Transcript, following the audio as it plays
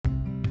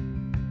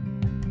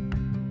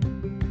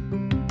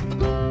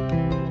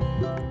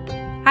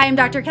Hi, I'm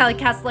Dr. Kelly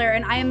Kessler,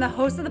 and I am the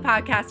host of the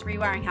podcast,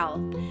 Rewiring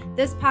Health.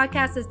 This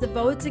podcast is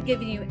devoted to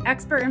giving you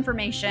expert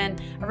information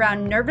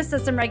around nervous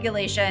system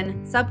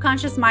regulation,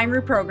 subconscious mind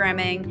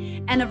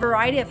reprogramming, and a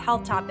variety of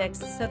health topics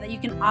so that you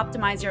can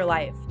optimize your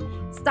life.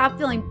 Stop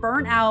feeling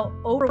burnt out,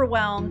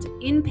 overwhelmed,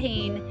 in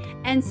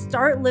pain, and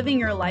start living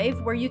your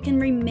life where you can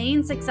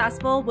remain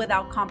successful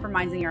without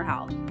compromising your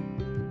health.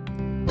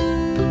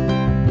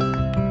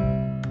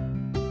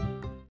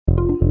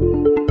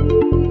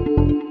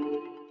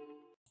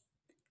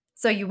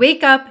 So you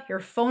wake up, your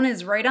phone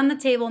is right on the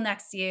table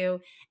next to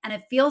you, and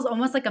it feels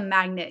almost like a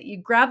magnet. You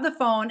grab the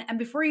phone, and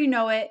before you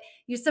know it,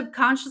 you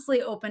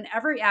subconsciously open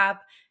every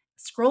app,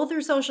 scroll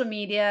through social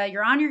media,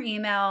 you're on your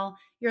email,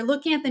 you're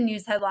looking at the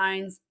news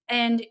headlines,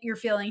 and you're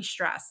feeling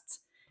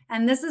stressed.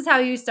 And this is how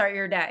you start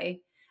your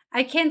day.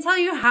 I can't tell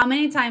you how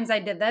many times I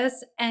did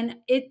this, and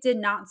it did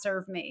not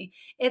serve me.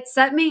 It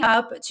set me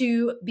up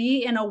to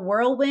be in a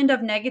whirlwind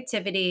of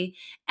negativity,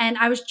 and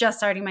I was just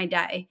starting my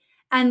day.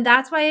 And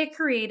that's why I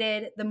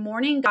created the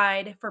morning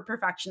guide for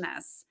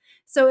perfectionists.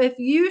 So if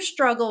you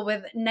struggle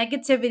with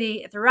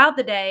negativity throughout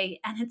the day,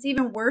 and it's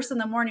even worse in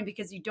the morning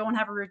because you don't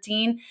have a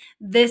routine,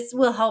 this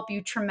will help you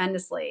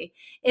tremendously.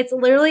 It's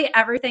literally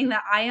everything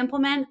that I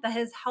implement that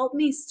has helped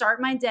me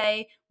start my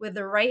day with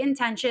the right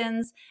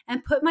intentions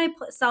and put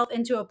myself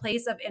into a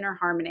place of inner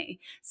harmony.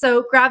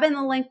 So grab in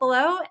the link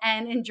below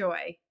and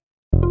enjoy.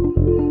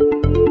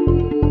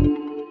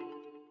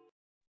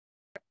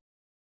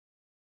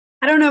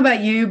 I don't know about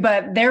you,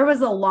 but there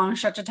was a long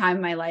stretch of time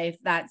in my life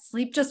that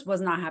sleep just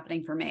was not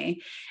happening for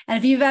me. And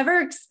if you've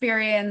ever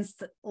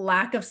experienced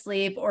lack of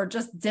sleep or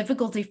just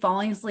difficulty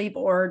falling asleep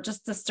or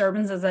just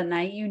disturbances at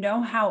night, you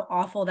know how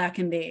awful that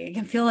can be. It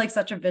can feel like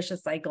such a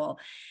vicious cycle.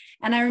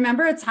 And I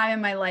remember a time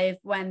in my life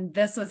when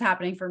this was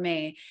happening for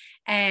me.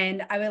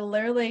 And I would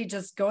literally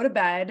just go to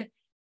bed.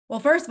 Well,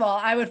 first of all,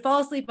 I would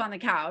fall asleep on the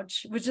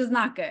couch, which is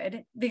not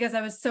good because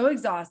I was so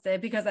exhausted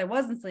because I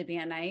wasn't sleeping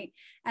at night.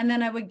 And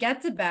then I would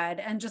get to bed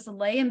and just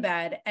lay in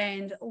bed,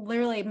 and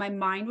literally my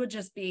mind would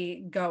just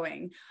be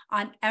going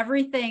on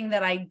everything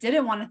that I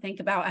didn't want to think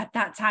about at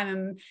that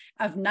time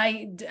of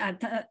night,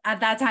 at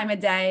that time of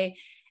day.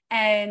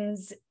 And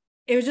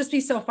it would just be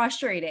so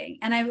frustrating.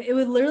 And it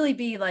would literally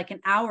be like an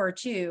hour or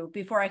two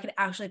before I could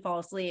actually fall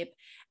asleep.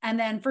 And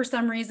then for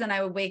some reason,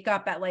 I would wake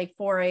up at like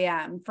 4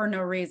 a.m. for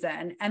no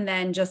reason. And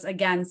then just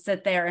again,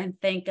 sit there and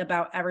think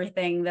about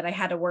everything that I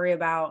had to worry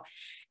about.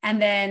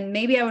 And then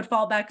maybe I would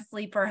fall back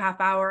asleep for a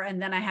half hour,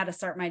 and then I had to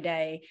start my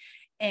day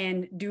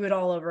and do it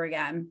all over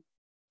again.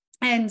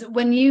 And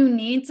when you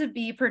need to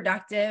be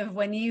productive,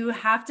 when you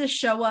have to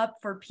show up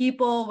for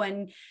people,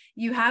 when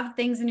you have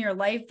things in your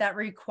life that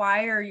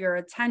require your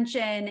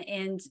attention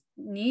and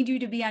need you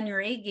to be on your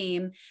A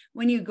game,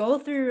 when you go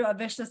through a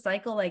vicious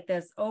cycle like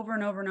this over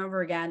and over and over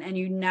again, and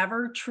you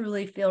never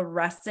truly feel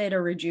rested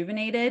or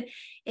rejuvenated,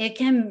 it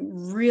can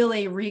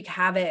really wreak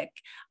havoc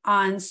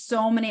on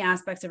so many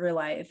aspects of your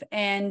life.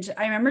 And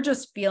I remember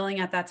just feeling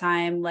at that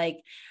time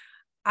like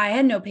I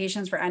had no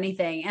patience for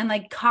anything. And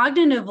like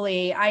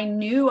cognitively, I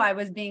knew I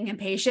was being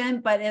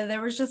impatient, but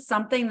there was just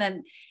something that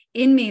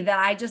in me that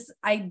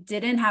I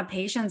didn't have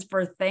patience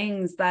for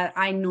things that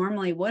I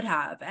normally would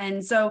have.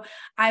 And so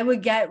I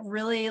would get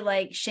really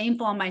like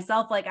shameful on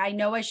myself. Like, I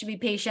know I should be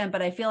patient,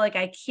 but I feel like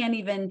I can't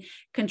even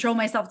control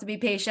myself to be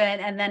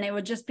patient. And then it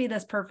would just be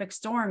this perfect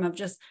storm of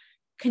just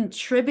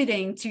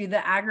contributing to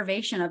the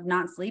aggravation of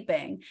not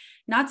sleeping.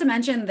 Not to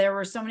mention, there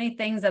were so many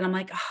things that I'm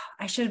like, oh,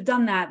 I should have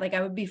done that. Like,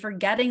 I would be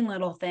forgetting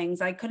little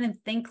things. I couldn't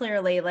think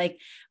clearly. Like,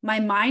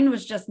 my mind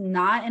was just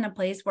not in a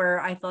place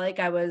where I felt like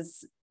I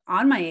was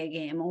on my A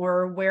game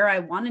or where I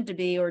wanted to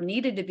be or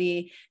needed to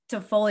be to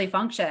fully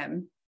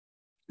function.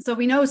 So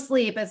we know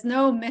sleep, it's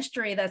no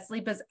mystery that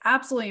sleep is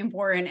absolutely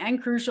important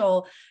and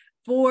crucial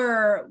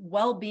for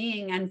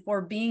well-being and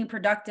for being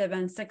productive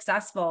and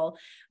successful.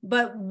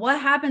 But what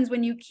happens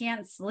when you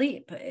can't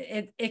sleep?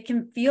 It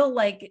can feel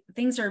like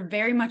things are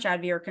very much out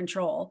of your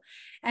control.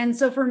 And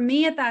so for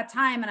me at that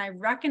time, and I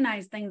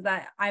recognized things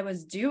that I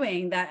was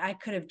doing that I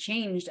could have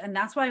changed. And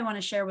that's why I want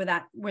to share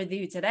with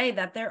you today,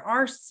 that there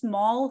are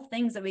small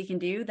things that we can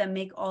do that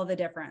make all the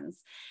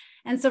difference.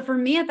 And so for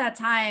me at that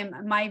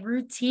time, my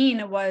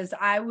routine was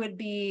I would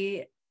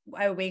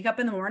wake up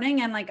in the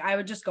morning and like I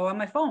would just go on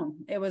my phone.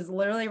 It was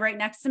literally right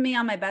next to me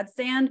on my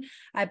bedstand.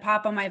 I'd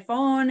pop on my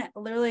phone,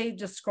 literally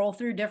just scroll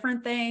through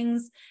different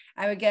things.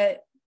 I would get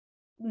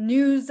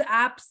news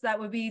apps that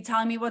would be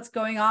telling me what's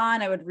going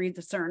on. I would read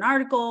the certain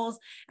articles.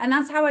 And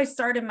that's how I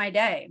started my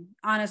day,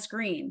 on a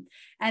screen.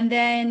 And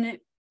then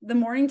the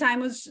morning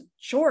time was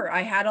short.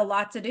 I had a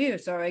lot to do.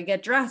 So I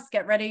get dressed,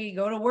 get ready,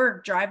 go to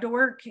work, drive to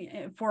work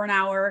for an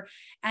hour,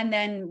 and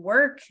then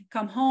work,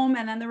 come home.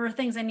 And then there were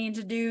things I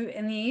needed to do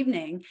in the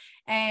evening.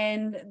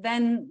 And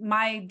then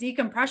my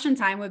decompression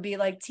time would be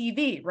like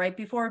TV right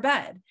before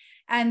bed.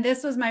 And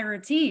this was my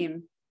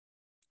routine.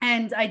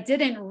 And I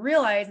didn't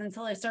realize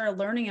until I started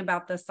learning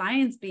about the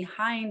science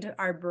behind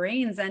our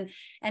brains and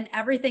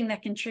everything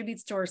that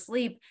contributes to our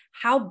sleep,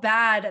 how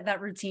bad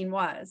that routine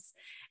was.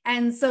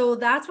 And so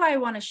that's why I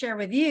want to share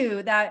with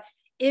you that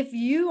if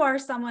you are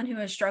someone who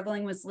is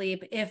struggling with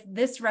sleep, if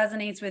this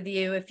resonates with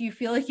you, if you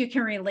feel like you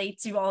can relate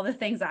to all the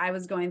things that I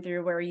was going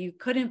through where you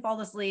couldn't fall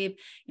asleep,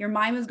 your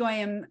mind was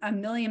going a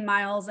million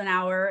miles an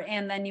hour,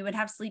 and then you would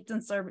have sleep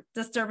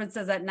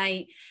disturbances at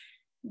night,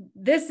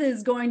 this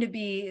is going to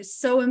be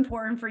so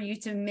important for you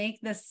to make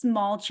this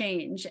small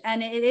change.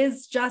 And it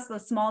is just a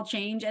small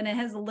change, and it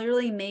has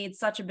literally made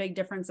such a big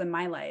difference in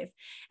my life.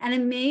 And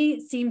it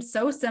may seem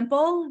so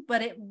simple,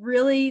 but it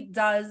really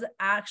does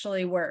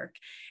actually work.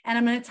 And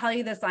I'm going to tell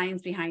you the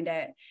science behind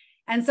it.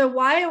 And so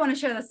why I want to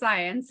share the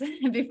science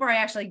before I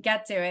actually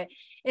get to it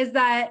is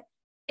that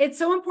it's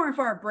so important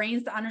for our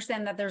brains to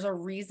understand that there's a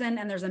reason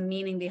and there's a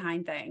meaning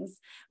behind things.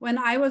 When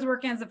I was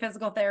working as a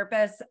physical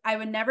therapist, I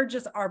would never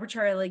just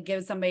arbitrarily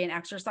give somebody an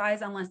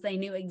exercise unless they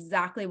knew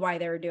exactly why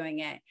they were doing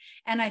it.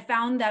 And I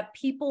found that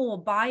people will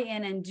buy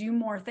in and do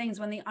more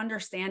things when they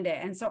understand it.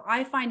 And so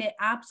I find it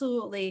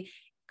absolutely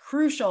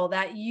crucial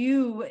that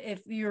you, if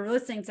you're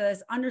listening to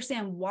this,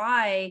 understand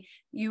why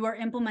you are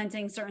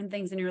implementing certain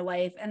things in your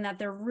life, and that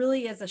there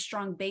really is a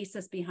strong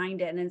basis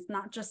behind it. And it's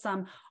not just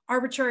some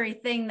arbitrary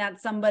thing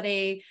that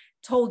somebody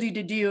told you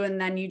to do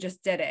and then you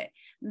just did it.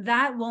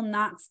 That will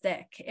not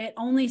stick. It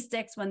only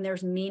sticks when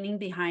there's meaning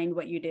behind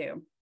what you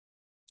do.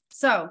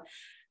 So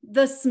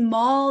the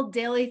small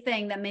daily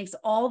thing that makes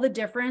all the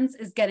difference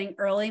is getting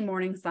early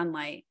morning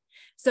sunlight.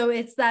 So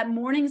it's that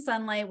morning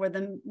sunlight where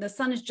the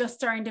sun is just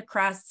starting to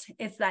crest.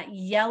 It's that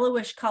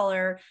yellowish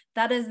color.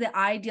 That is the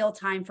ideal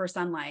time for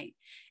sunlight.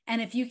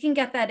 And if you can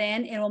get that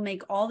in, it'll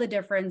make all the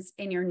difference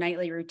in your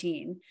nightly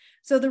routine.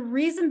 So the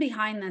reason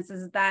behind this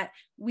is that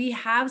we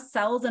have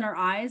cells in our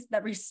eyes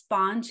that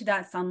respond to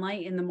that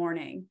sunlight in the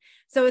morning.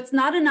 So it's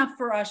not enough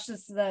for us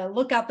just to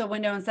look out the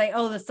window and say,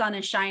 oh, the sun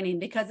is shining,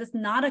 because it's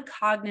not a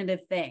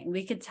cognitive thing.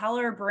 We could tell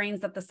our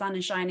brains that the sun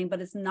is shining,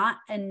 but it's not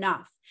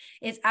enough.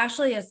 It's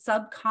actually a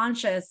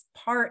subconscious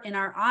part in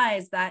our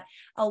eyes that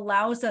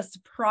allows us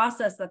to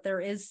process that there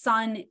is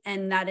sun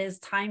and that is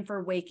time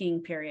for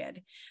waking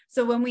period.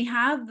 So when we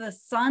have the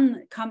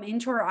sun come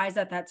into our eyes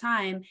at that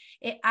time,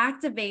 it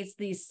activates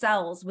these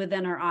cells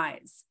within our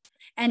eyes.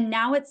 And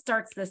now it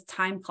starts this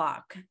time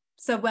clock.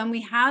 So when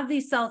we have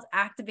these cells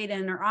activated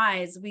in our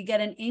eyes, we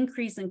get an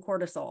increase in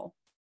cortisol.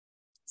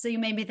 So you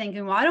may be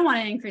thinking, well, I don't want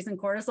an increase in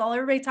cortisol.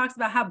 Everybody talks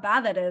about how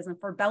bad that is and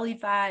for belly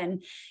fat,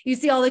 and you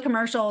see all the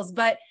commercials,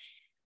 but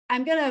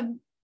I'm going to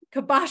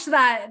kibosh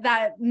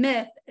that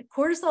myth.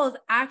 Cortisol is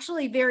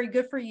actually very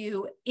good for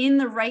you in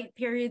the right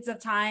periods of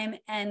time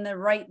and the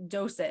right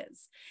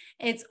doses.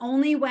 It's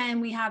only when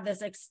we have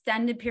this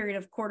extended period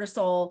of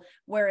cortisol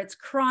where it's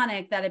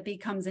chronic that it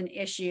becomes an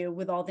issue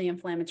with all the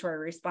inflammatory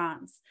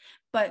response.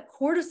 But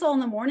cortisol in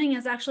the morning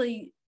is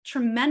actually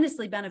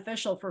tremendously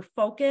beneficial for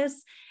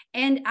focus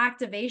and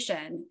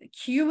activation,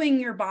 cueing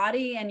your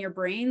body and your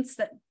brains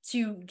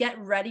to get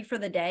ready for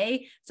the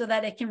day so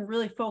that it can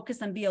really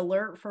focus and be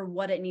alert for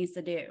what it needs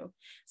to do.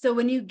 So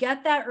when you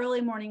get that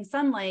early morning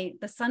sunlight,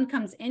 the sun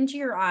comes into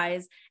your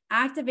eyes,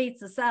 activates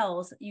the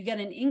cells, you get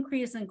an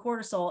increase in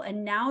cortisol,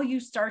 and now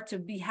you start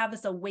to have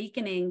this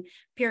awakening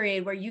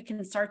period where you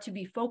can start to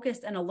be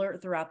focused and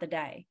alert throughout the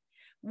day.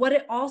 What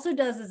it also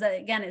does is that,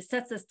 again, it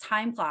sets this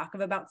time clock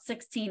of about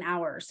 16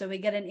 hours. So we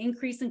get an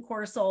increase in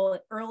cortisol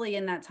early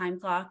in that time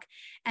clock,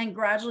 and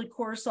gradually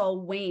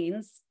cortisol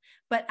wanes.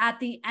 But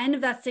at the end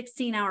of that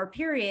 16-hour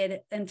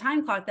period and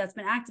time clock that's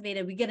been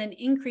activated, we get an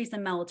increase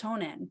in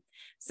melatonin.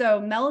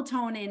 So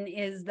melatonin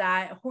is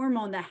that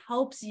hormone that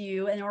helps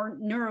you, and or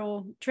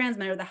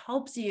neurotransmitter that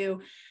helps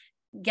you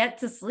get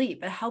to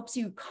sleep. It helps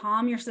you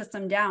calm your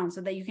system down so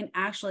that you can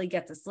actually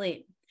get to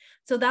sleep.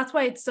 So that's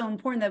why it's so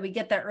important that we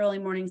get that early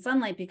morning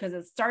sunlight, because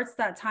it starts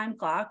that time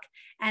clock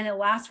and it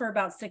lasts for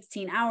about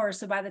 16 hours.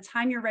 So by the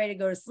time you're ready to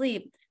go to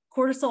sleep,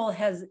 cortisol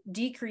has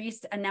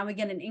decreased, and now we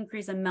get an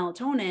increase in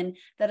melatonin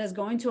that is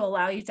going to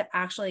allow you to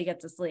actually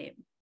get to sleep.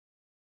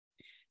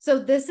 So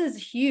this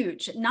is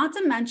huge, not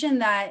to mention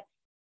that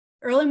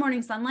early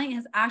morning sunlight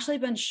has actually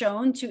been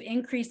shown to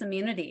increase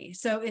immunity.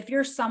 So if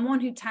you're someone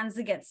who tends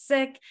to get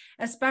sick,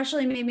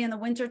 especially maybe in the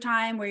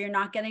wintertime where you're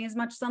not getting as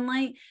much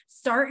sunlight,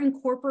 start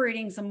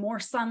incorporating some more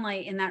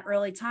sunlight in that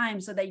early time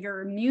so that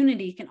your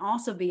immunity can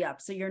also be up.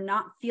 So you're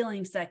not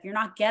feeling sick, you're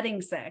not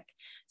getting sick.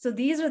 So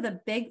these are the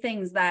big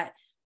things that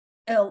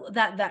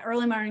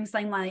early morning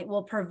sunlight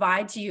will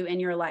provide to you in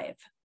your life.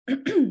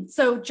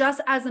 So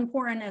just as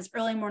important as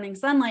early morning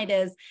sunlight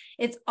is,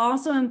 it's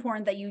also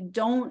important that you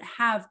don't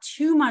have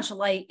too much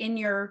light in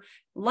your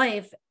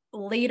life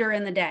later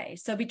in the day.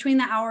 So between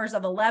the hours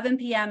of 11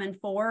 p.m. and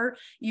 4,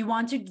 you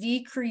want to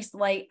decrease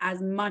light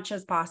as much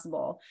as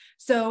possible.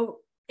 So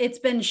it's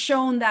been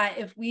shown that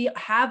if we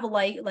have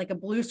light, like a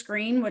blue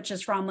screen, which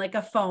is from like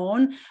a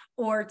phone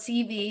or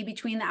TV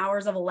between the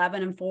hours of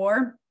 11 and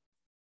 4,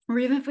 or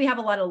even if we have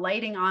a lot of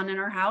lighting on in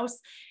our house,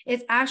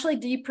 it actually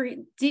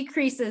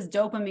decreases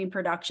dopamine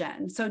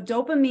production. So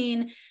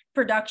dopamine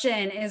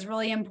production is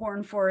really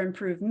important for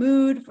improved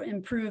mood, for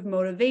improved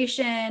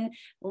motivation,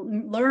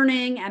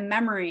 learning, and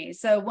memory.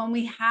 So when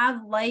we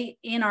have light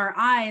in our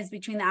eyes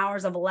between the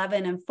hours of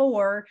 11 and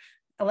 4,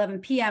 11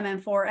 p.m.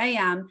 and 4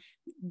 a.m.,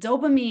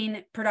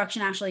 dopamine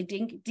production actually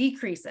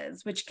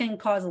decreases, which can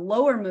cause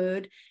lower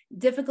mood,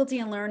 difficulty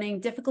in learning,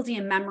 difficulty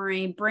in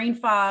memory, brain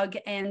fog,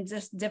 and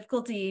just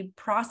difficulty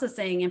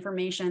processing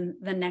information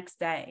the next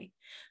day.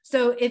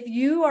 So if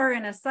you are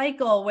in a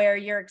cycle where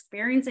you're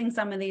experiencing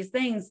some of these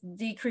things,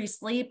 decreased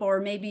sleep, or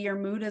maybe your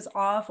mood is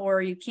off,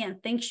 or you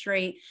can't think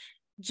straight,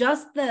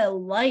 just the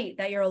light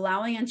that you're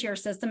allowing into your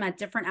system at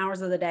different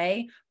hours of the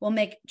day will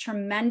make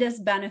tremendous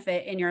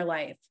benefit in your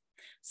life.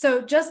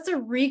 So just to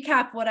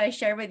recap what I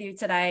shared with you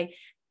today,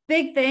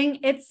 big thing,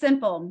 it's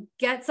simple.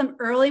 Get some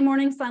early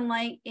morning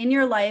sunlight in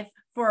your life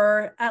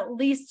for at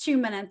least 2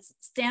 minutes.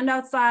 Stand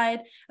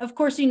outside. Of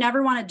course, you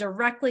never want to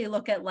directly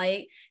look at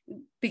light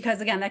because,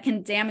 again, that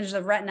can damage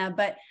the retina,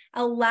 but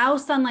allow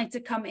sunlight to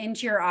come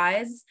into your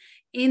eyes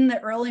in the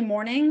early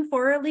morning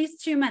for at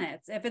least 2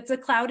 minutes. If it's a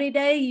cloudy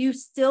day, you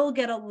still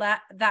get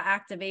that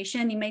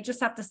activation. You may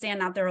just have to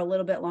stand out there a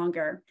little bit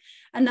longer.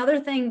 Another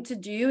thing to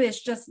do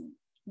is just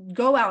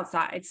go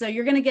outside. So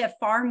you're going to get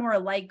far more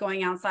light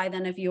going outside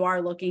than if you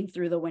are looking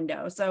through the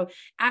window. So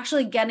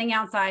actually getting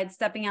outside,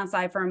 stepping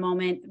outside for a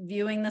moment,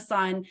 viewing the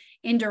sun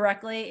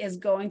indirectly is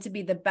going to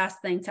be the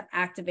best thing to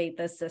activate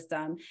this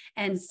system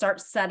and start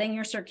setting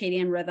your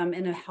circadian rhythm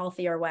in a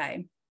healthier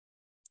way.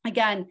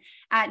 Again,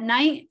 at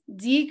night,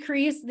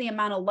 decrease the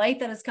amount of light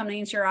that is coming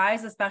into your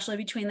eyes, especially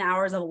between the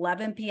hours of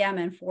 11 p.m.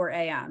 and 4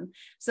 a.m.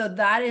 So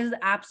that is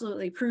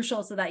absolutely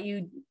crucial so that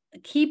you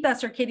keep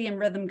that circadian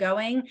rhythm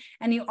going.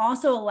 And you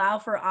also allow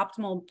for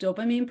optimal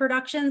dopamine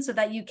production so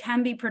that you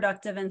can be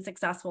productive and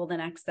successful the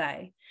next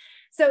day.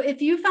 So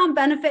if you found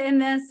benefit in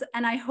this,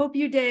 and I hope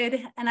you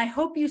did, and I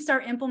hope you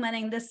start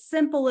implementing this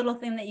simple little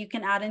thing that you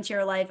can add into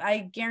your life,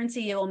 I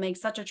guarantee it will make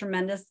such a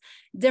tremendous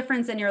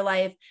difference in your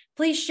life.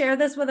 Please share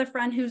this with a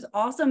friend who's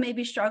also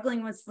maybe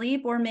struggling with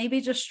sleep or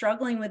maybe just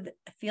struggling with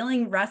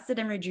feeling rested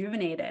and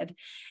rejuvenated.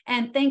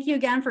 And thank you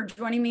again for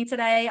joining me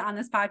today on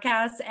this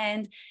podcast.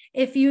 And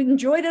if you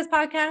enjoy this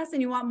podcast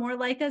and you want more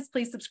like this,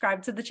 please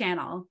subscribe to the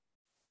channel.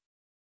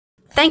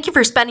 Thank you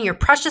for spending your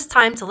precious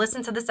time to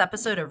listen to this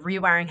episode of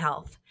Rewiring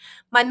Health.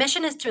 My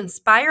mission is to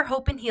inspire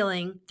hope and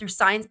healing through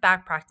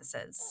science-backed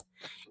practices.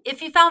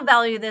 If you found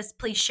value in this,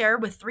 please share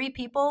with 3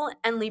 people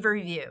and leave a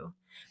review.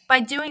 By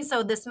doing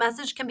so, this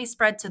message can be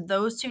spread to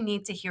those who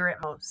need to hear it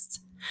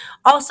most.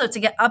 Also, to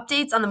get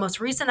updates on the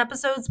most recent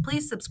episodes,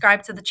 please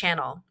subscribe to the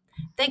channel.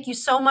 Thank you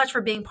so much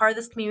for being part of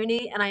this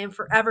community, and I am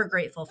forever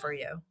grateful for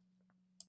you.